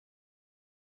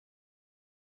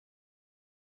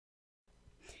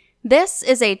This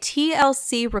is a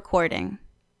TLC recording.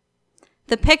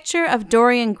 The Picture of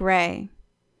Dorian Gray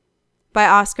by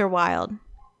Oscar Wilde.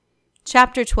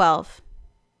 Chapter 12.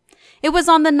 It was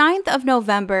on the 9th of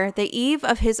November, the eve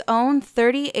of his own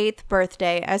 38th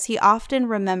birthday, as he often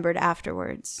remembered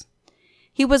afterwards.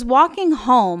 He was walking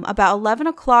home about 11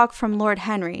 o'clock from Lord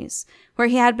Henry's, where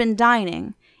he had been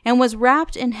dining, and was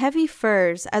wrapped in heavy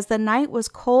furs as the night was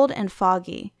cold and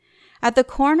foggy. At the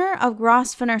corner of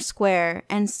Grosvenor Square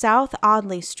and South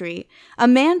Audley Street, a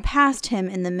man passed him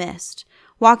in the mist,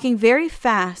 walking very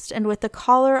fast and with the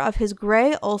collar of his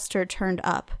grey ulster turned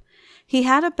up. He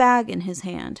had a bag in his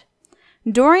hand.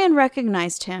 Dorian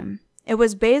recognized him. It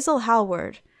was Basil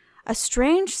Hallward. A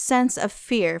strange sense of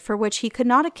fear for which he could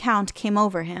not account came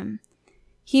over him.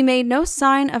 He made no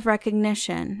sign of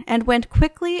recognition and went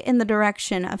quickly in the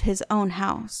direction of his own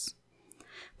house.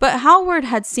 But Hallward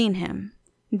had seen him.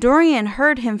 Dorian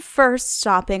heard him first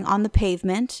stopping on the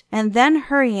pavement and then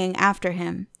hurrying after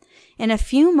him. In a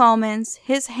few moments,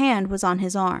 his hand was on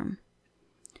his arm.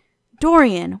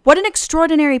 "Dorian, what an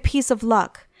extraordinary piece of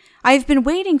luck! I have been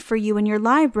waiting for you in your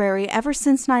library ever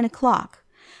since 9 o'clock.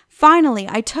 Finally,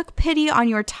 I took pity on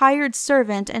your tired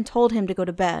servant and told him to go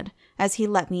to bed, as he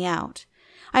let me out.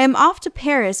 I am off to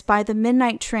Paris by the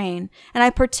midnight train, and I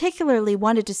particularly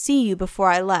wanted to see you before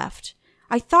I left.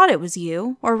 I thought it was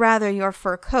you, or rather your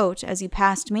fur coat, as you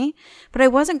passed me, but I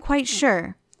wasn't quite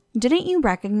sure. Didn't you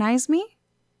recognize me?"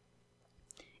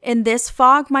 "In this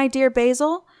fog, my dear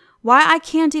Basil? Why, I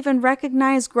can't even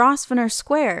recognize Grosvenor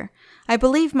Square. I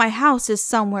believe my house is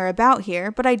somewhere about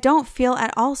here, but I don't feel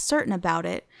at all certain about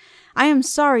it. I am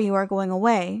sorry you are going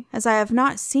away, as I have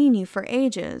not seen you for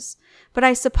ages. But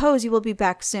I suppose you will be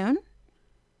back soon?"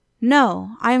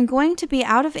 "No, I am going to be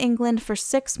out of England for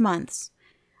 6 months.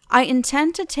 I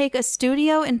intend to take a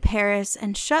studio in Paris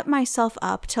and shut myself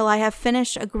up till I have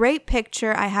finished a great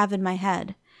picture I have in my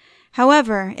head.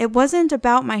 However, it wasn't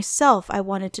about myself I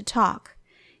wanted to talk.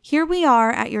 Here we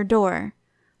are at your door.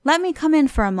 Let me come in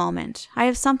for a moment. I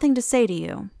have something to say to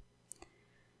you."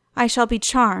 "I shall be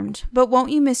charmed, but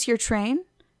won't you miss your train?"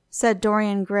 said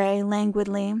Dorian Gray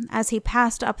languidly as he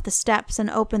passed up the steps and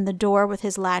opened the door with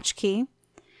his latchkey.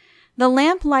 The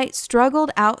lamplight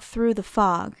struggled out through the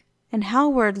fog, and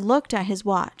Hallward looked at his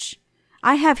watch.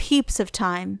 "I have heaps of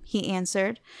time," he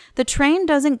answered. "The train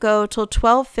doesn't go till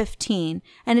 12:15,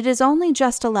 and it is only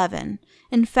just 11.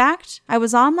 In fact, I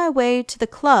was on my way to the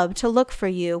club to look for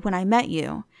you when I met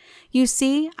you. You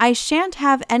see, I shan't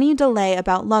have any delay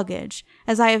about luggage,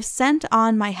 as I have sent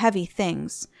on my heavy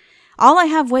things. All I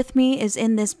have with me is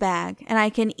in this bag, and I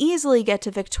can easily get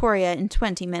to Victoria in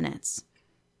 20 minutes.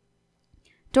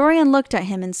 Dorian looked at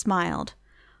him and smiled.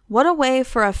 What a way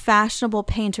for a fashionable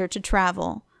painter to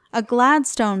travel! A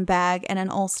Gladstone bag and an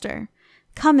ulster.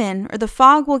 Come in, or the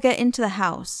fog will get into the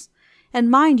house. And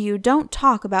mind you, don't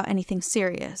talk about anything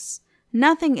serious.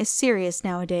 Nothing is serious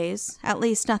nowadays, at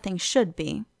least nothing should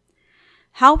be."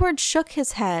 Hallward shook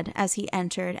his head as he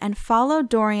entered and followed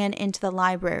Dorian into the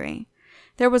library.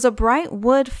 There was a bright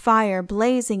wood fire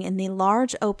blazing in the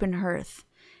large open hearth.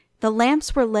 The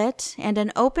lamps were lit, and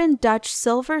an open Dutch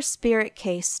silver spirit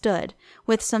case stood,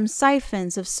 with some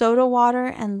siphons of soda water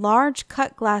and large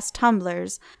cut-glass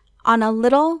tumblers on a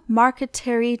little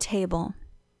marqueterie table.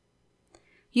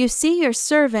 "You see, your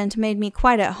servant made me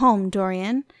quite at home,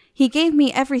 Dorian. He gave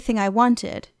me everything I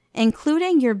wanted,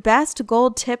 including your best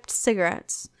gold-tipped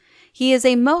cigarettes. He is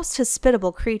a most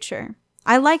hospitable creature.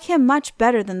 I like him much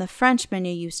better than the Frenchman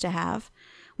you used to have.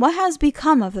 What has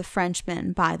become of the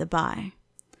Frenchman, by the by?"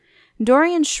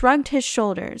 Dorian shrugged his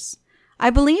shoulders.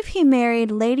 "I believe he married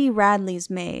Lady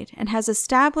Radley's maid, and has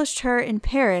established her in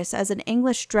Paris as an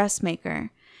English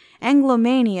dressmaker.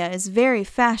 Anglomania is very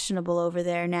fashionable over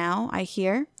there now, I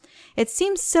hear. It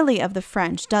seems silly of the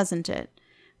French, doesn't it?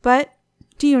 But,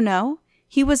 do you know,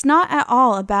 he was not at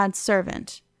all a bad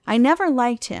servant. I never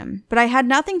liked him, but I had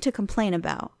nothing to complain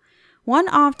about. One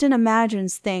often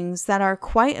imagines things that are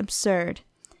quite absurd.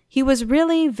 He was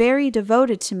really very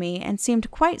devoted to me and seemed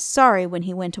quite sorry when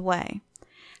he went away.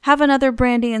 Have another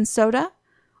brandy and soda?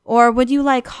 Or would you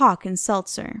like hock and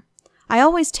seltzer? I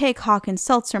always take hock and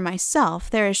seltzer myself.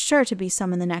 There is sure to be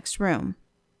some in the next room."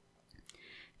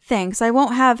 "Thanks, I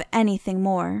won't have anything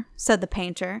more," said the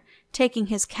painter, taking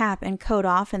his cap and coat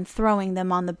off and throwing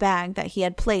them on the bag that he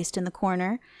had placed in the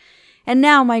corner. "And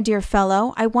now, my dear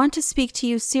fellow, I want to speak to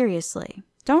you seriously.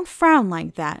 Don't frown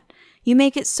like that. You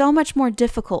make it so much more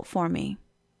difficult for me."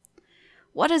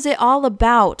 "What is it all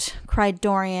about?" cried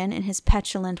Dorian in his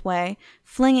petulant way,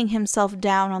 flinging himself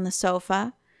down on the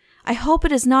sofa. "I hope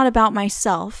it is not about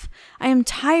myself. I am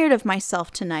tired of myself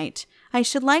tonight. I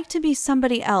should like to be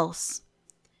somebody else."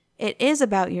 "It is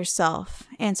about yourself,"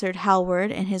 answered Hallward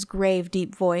in his grave,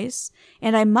 deep voice,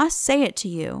 "and I must say it to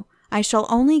you. I shall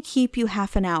only keep you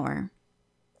half an hour."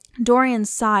 Dorian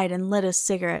sighed and lit a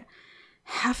cigarette.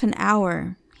 "Half an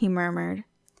hour," he murmured.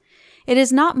 "It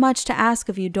is not much to ask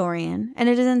of you, Dorian, and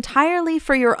it is entirely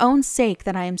for your own sake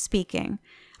that I am speaking.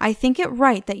 I think it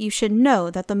right that you should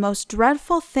know that the most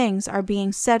dreadful things are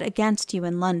being said against you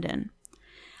in London.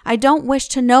 I don't wish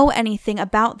to know anything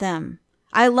about them.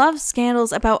 I love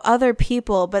scandals about other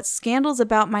people, but scandals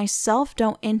about myself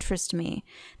don't interest me.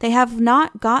 They have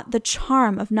not got the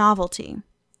charm of novelty."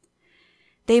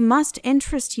 "They must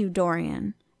interest you,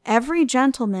 Dorian. Every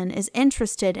gentleman is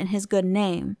interested in his good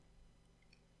name.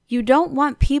 You don't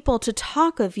want people to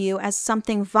talk of you as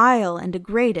something vile and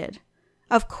degraded.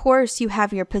 Of course, you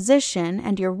have your position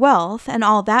and your wealth and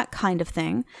all that kind of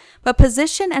thing, but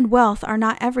position and wealth are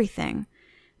not everything.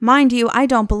 Mind you, I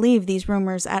don't believe these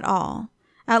rumors at all.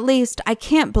 At least, I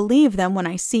can't believe them when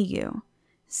I see you.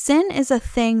 Sin is a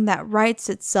thing that writes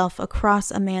itself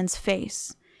across a man's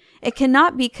face. It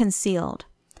cannot be concealed.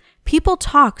 People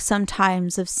talk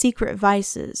sometimes of secret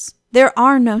vices. There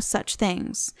are no such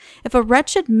things. If a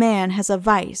wretched man has a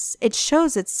vice, it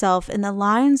shows itself in the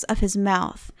lines of his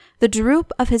mouth, the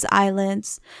droop of his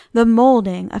eyelids, the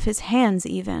molding of his hands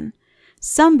even.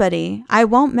 Somebody, I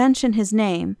won't mention his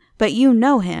name, but you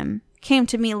know him, came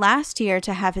to me last year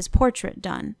to have his portrait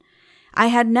done. I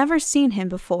had never seen him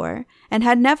before, and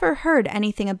had never heard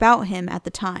anything about him at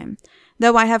the time,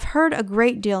 though I have heard a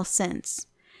great deal since.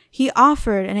 He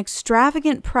offered an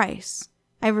extravagant price.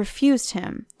 I refused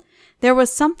him. There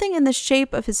was something in the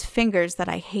shape of his fingers that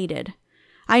I hated.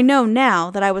 I know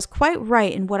now that I was quite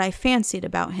right in what I fancied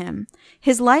about him.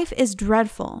 His life is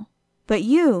dreadful. But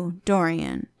you,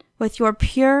 Dorian, with your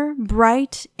pure,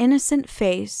 bright, innocent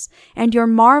face, and your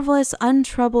marvelous,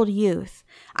 untroubled youth,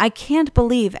 I can't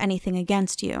believe anything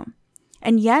against you.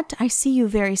 And yet I see you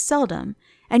very seldom,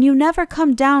 and you never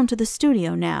come down to the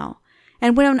studio now.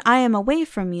 And when I am away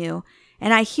from you,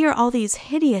 and I hear all these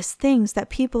hideous things that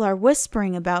people are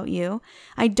whispering about you,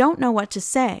 I don't know what to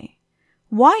say.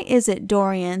 Why is it,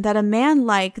 Dorian, that a man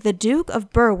like the Duke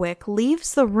of Berwick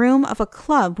leaves the room of a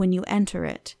club when you enter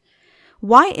it?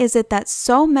 Why is it that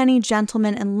so many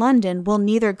gentlemen in London will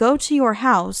neither go to your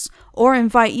house or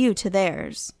invite you to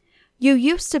theirs? You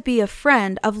used to be a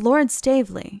friend of Lord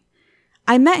Staveley.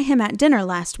 I met him at dinner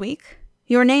last week.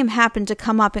 Your name happened to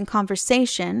come up in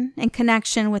conversation in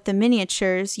connection with the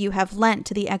miniatures you have lent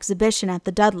to the exhibition at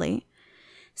the Dudley.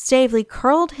 Staveley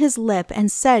curled his lip and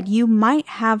said you might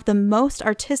have the most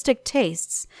artistic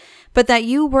tastes, but that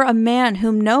you were a man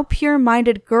whom no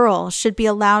pure-minded girl should be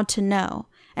allowed to know,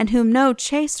 and whom no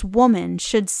chaste woman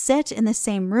should sit in the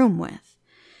same room with.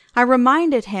 I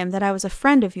reminded him that I was a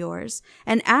friend of yours,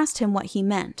 and asked him what he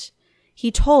meant.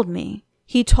 He told me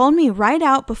right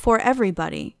out before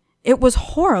everybody. It was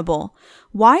horrible.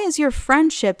 Why is your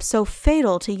friendship so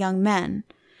fatal to young men?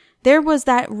 There was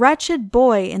that wretched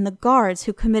boy in the Guards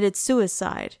who committed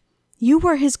suicide. You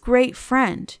were his great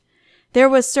friend. There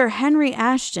was Sir Henry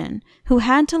Ashton, who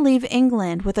had to leave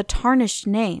England with a tarnished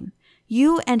name.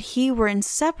 You and he were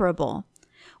inseparable.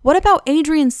 What about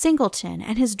Adrian Singleton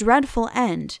and his dreadful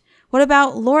end? What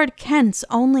about Lord Kent's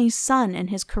only son and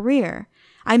his career?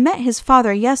 I met his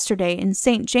father yesterday in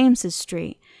St. James's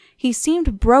Street. He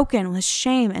seemed broken with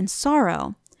shame and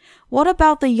sorrow. What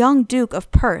about the young Duke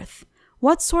of Perth?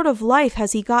 What sort of life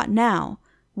has he got now?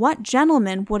 What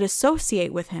gentleman would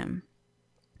associate with him?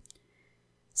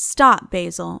 Stop,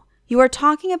 Basil. You are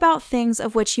talking about things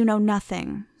of which you know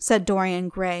nothing, said Dorian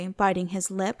Gray, biting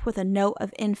his lip with a note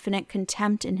of infinite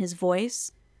contempt in his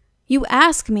voice. You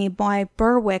ask me why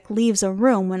Berwick leaves a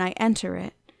room when I enter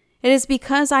it. It is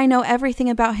because I know everything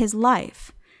about his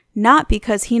life, not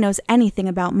because he knows anything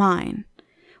about mine.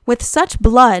 With such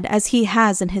blood as he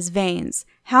has in his veins,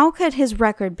 how could his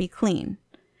record be clean?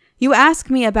 You ask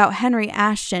me about Henry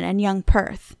Ashton and young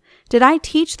Perth. Did I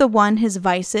teach the one his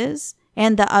vices,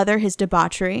 and the other his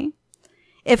debauchery?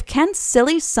 If Kent's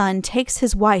silly son takes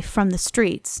his wife from the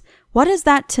streets, what is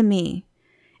that to me?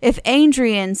 If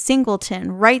Adrian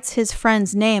Singleton writes his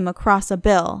friend's name across a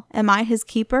bill, am I his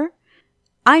keeper?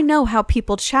 I know how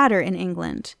people chatter in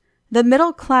England. The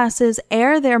middle classes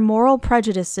air their moral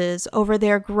prejudices over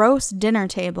their gross dinner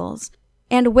tables,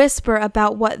 and whisper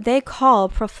about what they call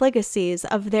profligacies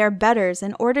of their betters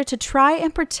in order to try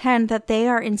and pretend that they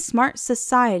are in smart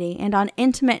society and on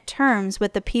intimate terms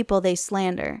with the people they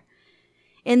slander.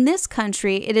 In this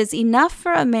country, it is enough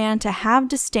for a man to have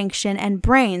distinction and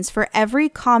brains for every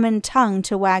common tongue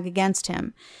to wag against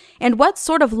him. And what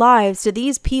sort of lives do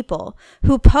these people,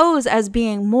 who pose as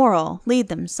being moral, lead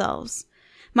themselves?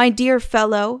 My dear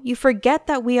fellow, you forget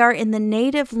that we are in the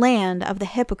native land of the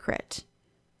hypocrite."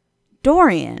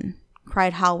 "Dorian,"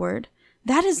 cried Hallward,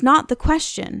 "that is not the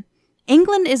question.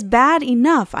 England is bad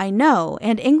enough, I know,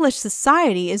 and English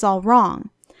society is all wrong.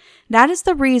 That is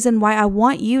the reason why I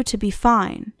want you to be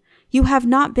fine. You have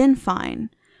not been fine.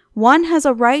 One has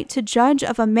a right to judge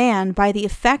of a man by the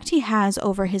effect he has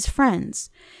over his friends.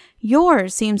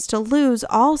 Yours seems to lose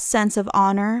all sense of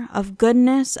honor, of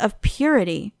goodness, of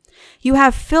purity. You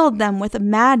have filled them with a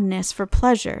madness for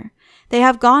pleasure. They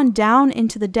have gone down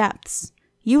into the depths.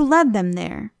 You led them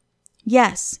there.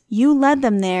 Yes, you led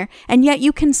them there, and yet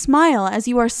you can smile as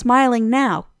you are smiling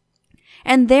now.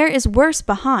 And there is worse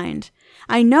behind.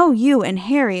 I know you and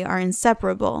Harry are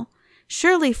inseparable.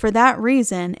 Surely for that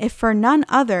reason, if for none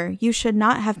other, you should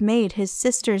not have made his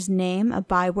sister's name a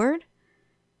byword?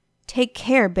 Take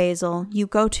care, Basil, you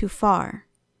go too far."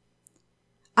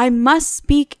 "I must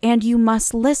speak, and you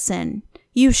must listen.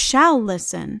 You shall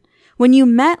listen. When you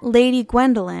met Lady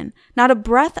Gwendolen, not a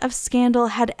breath of scandal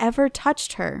had ever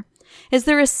touched her. Is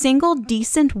there a single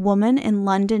decent woman in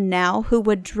London now who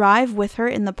would drive with her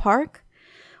in the park?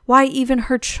 Why, even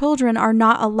her children are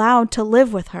not allowed to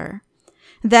live with her.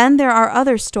 Then there are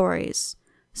other stories.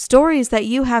 Stories that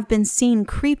you have been seen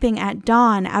creeping at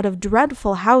dawn out of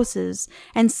dreadful houses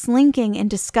and slinking in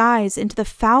disguise into the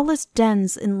foulest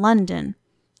dens in London.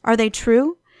 Are they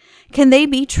true? Can they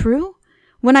be true?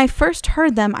 When I first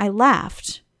heard them, I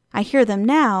laughed. I hear them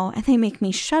now, and they make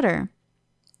me shudder.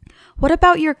 What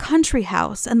about your country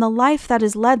house and the life that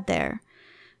is led there?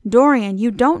 Dorian,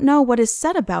 you don't know what is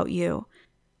said about you.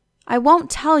 I won't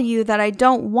tell you that I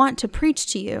don't want to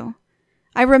preach to you.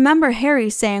 I remember Harry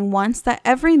saying once that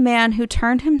every man who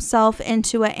turned himself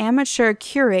into an amateur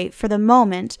curate for the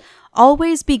moment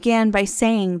always began by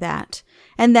saying that,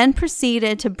 and then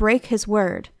proceeded to break his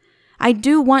word. I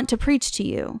do want to preach to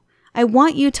you. I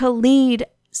want you to lead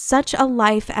such a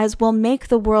life as will make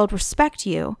the world respect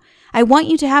you. I want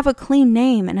you to have a clean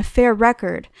name and a fair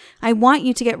record. I want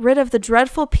you to get rid of the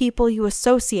dreadful people you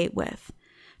associate with.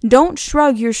 Don't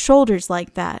shrug your shoulders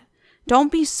like that.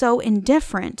 Don't be so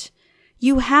indifferent.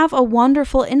 You have a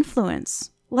wonderful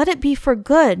influence. Let it be for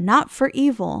good, not for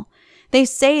evil. They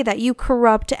say that you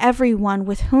corrupt everyone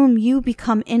with whom you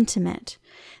become intimate,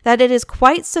 that it is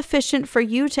quite sufficient for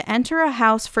you to enter a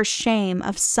house for shame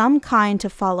of some kind to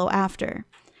follow after.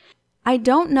 I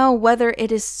don't know whether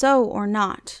it is so or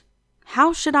not.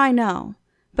 How should I know?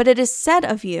 But it is said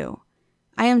of you.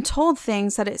 I am told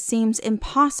things that it seems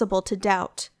impossible to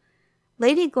doubt.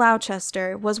 Lady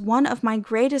Gloucester was one of my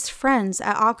greatest friends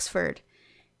at Oxford.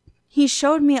 He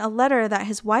showed me a letter that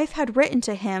his wife had written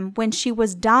to him when she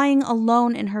was dying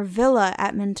alone in her villa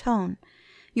at Mentone.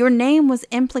 Your name was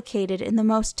implicated in the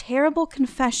most terrible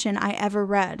confession I ever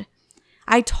read.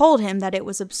 I told him that it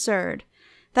was absurd,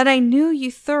 that I knew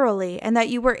you thoroughly and that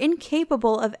you were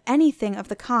incapable of anything of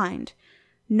the kind.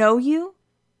 Know you?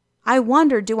 I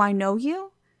wonder, do I know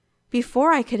you?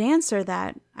 Before I could answer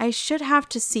that, I should have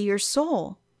to see your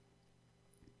soul.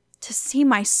 To see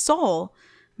my soul,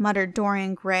 muttered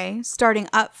Dorian Gray, starting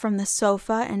up from the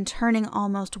sofa and turning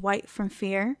almost white from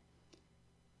fear.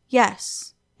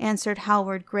 Yes, answered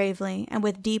Hallward gravely and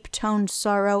with deep-toned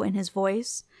sorrow in his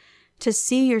voice, to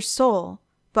see your soul,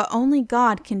 but only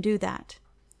God can do that.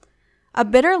 A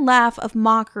bitter laugh of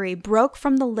mockery broke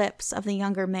from the lips of the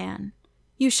younger man.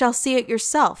 You shall see it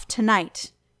yourself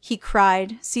tonight, he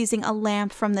cried, seizing a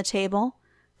lamp from the table.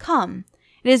 Come,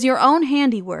 it is your own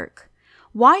handiwork.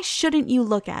 Why shouldn't you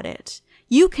look at it?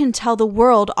 You can tell the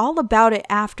world all about it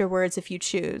afterwards if you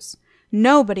choose.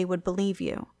 Nobody would believe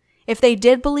you. If they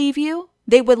did believe you,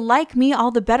 they would like me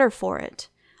all the better for it.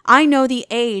 I know the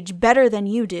age better than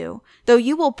you do, though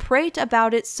you will prate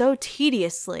about it so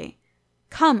tediously.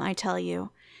 Come, I tell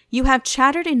you, you have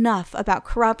chattered enough about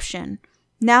corruption.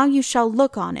 Now you shall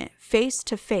look on it face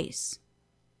to face.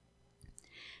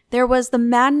 There was the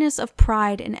madness of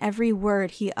pride in every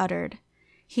word he uttered.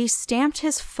 He stamped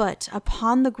his foot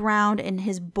upon the ground in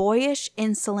his boyish,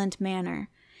 insolent manner.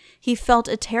 He felt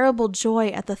a terrible joy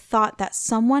at the thought that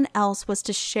someone else was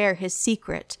to share his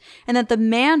secret, and that the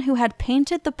man who had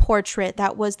painted the portrait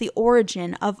that was the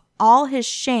origin of all his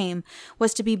shame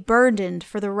was to be burdened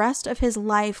for the rest of his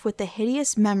life with the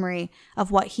hideous memory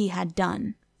of what he had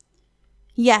done.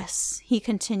 Yes, he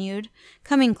continued,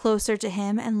 coming closer to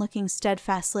him and looking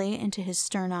steadfastly into his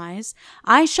stern eyes,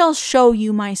 I shall show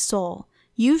you my soul.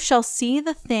 You shall see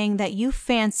the thing that you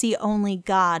fancy only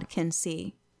God can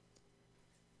see.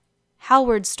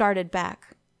 Hallward started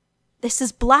back. This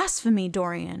is blasphemy,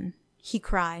 Dorian, he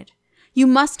cried. You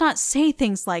must not say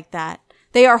things like that.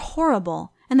 They are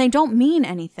horrible, and they don't mean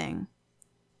anything.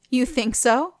 You think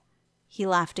so? He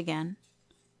laughed again.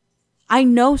 I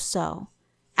know so.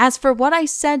 As for what I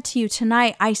said to you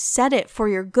tonight, I said it for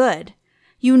your good.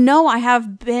 You know I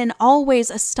have been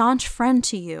always a staunch friend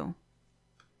to you.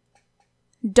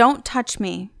 Don't touch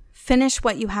me. Finish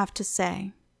what you have to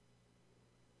say.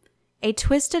 A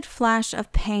twisted flash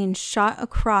of pain shot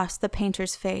across the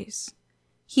painter's face.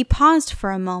 He paused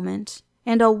for a moment,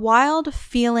 and a wild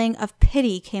feeling of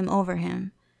pity came over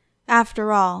him.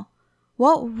 After all,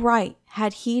 what right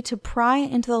had he to pry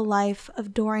into the life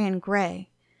of Dorian Gray?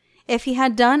 If he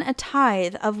had done a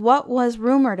tithe of what was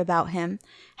rumored about him,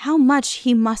 how much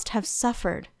he must have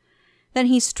suffered. Then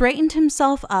he straightened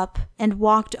himself up and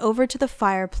walked over to the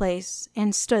fireplace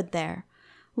and stood there,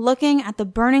 looking at the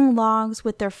burning logs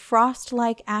with their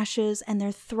frost-like ashes and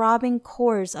their throbbing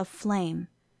cores of flame.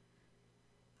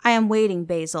 I am waiting,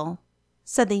 Basil,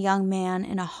 said the young man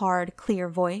in a hard, clear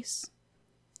voice.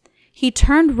 He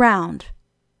turned round.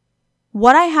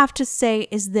 What I have to say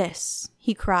is this,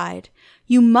 he cried.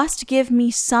 You must give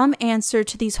me some answer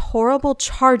to these horrible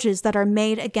charges that are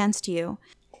made against you.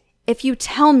 If you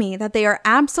tell me that they are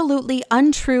absolutely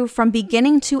untrue from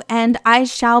beginning to end, I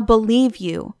shall believe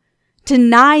you.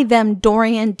 Deny them,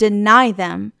 Dorian, deny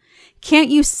them. Can't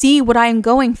you see what I am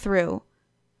going through?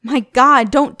 My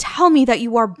God, don't tell me that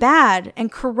you are bad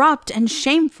and corrupt and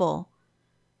shameful.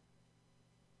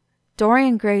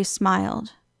 Dorian Gray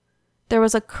smiled. There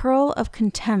was a curl of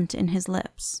contempt in his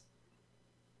lips.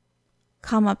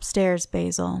 Come upstairs,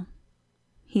 Basil,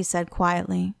 he said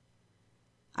quietly.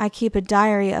 I keep a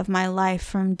diary of my life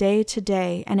from day to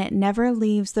day, and it never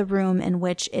leaves the room in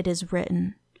which it is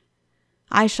written.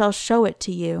 I shall show it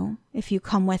to you if you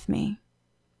come with me.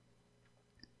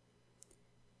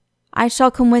 I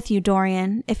shall come with you,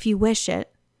 Dorian, if you wish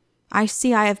it. I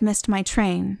see I have missed my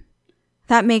train.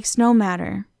 That makes no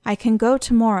matter. I can go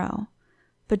tomorrow.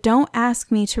 But don't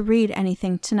ask me to read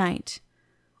anything tonight.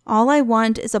 All I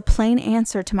want is a plain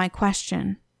answer to my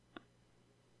question.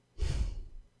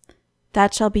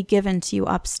 That shall be given to you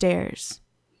upstairs.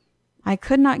 I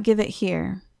could not give it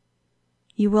here.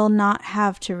 You will not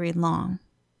have to read long.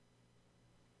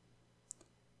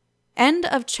 End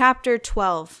of chapter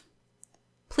 12.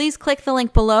 Please click the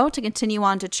link below to continue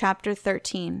on to chapter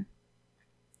 13.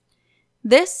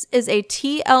 This is a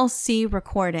TLC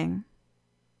recording.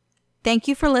 Thank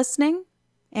you for listening,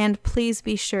 and please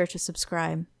be sure to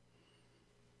subscribe.